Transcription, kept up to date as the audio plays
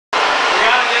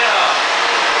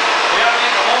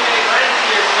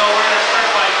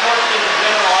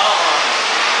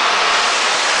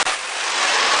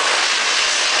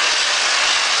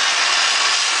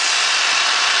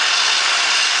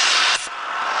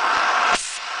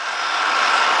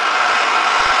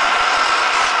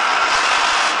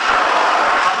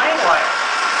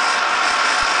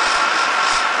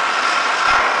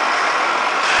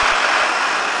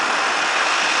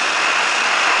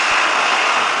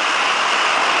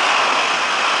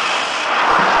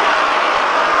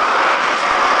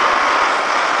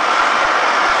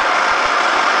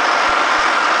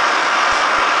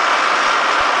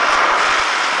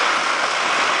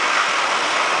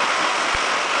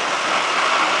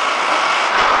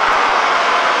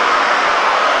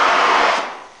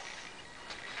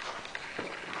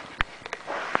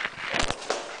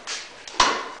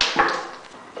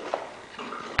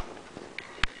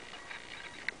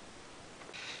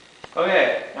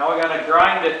Okay, now we gotta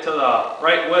grind it to the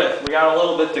right width. We got a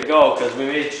little bit to go because we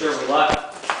made sure we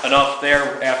left enough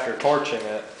there after torching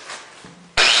it.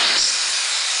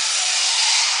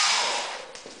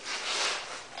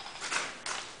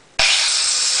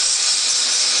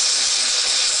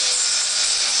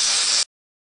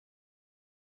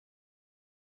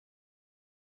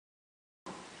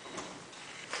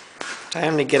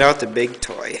 Time to get out the big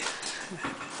toy.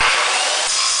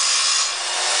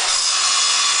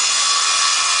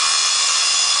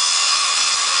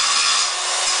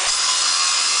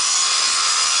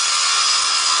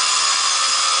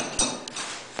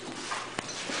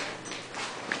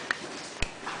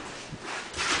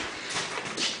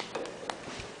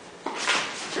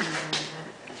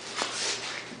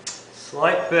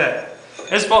 Slight bit.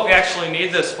 This is what we actually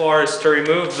need this for, is to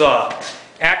remove the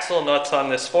axle nuts on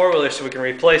this four-wheeler so we can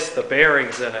replace the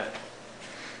bearings in it.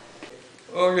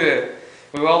 Okay,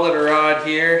 we welded a rod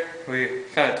here. We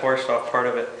kind of torched off part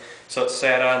of it so it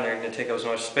sat on there and didn't take up as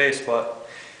much space, but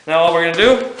now all we're going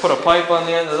to do, put a pipe on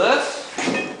the end of this,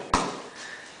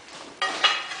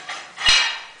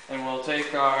 and we'll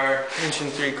take our 1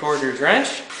 3/4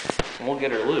 wrench and we'll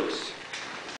get her loose.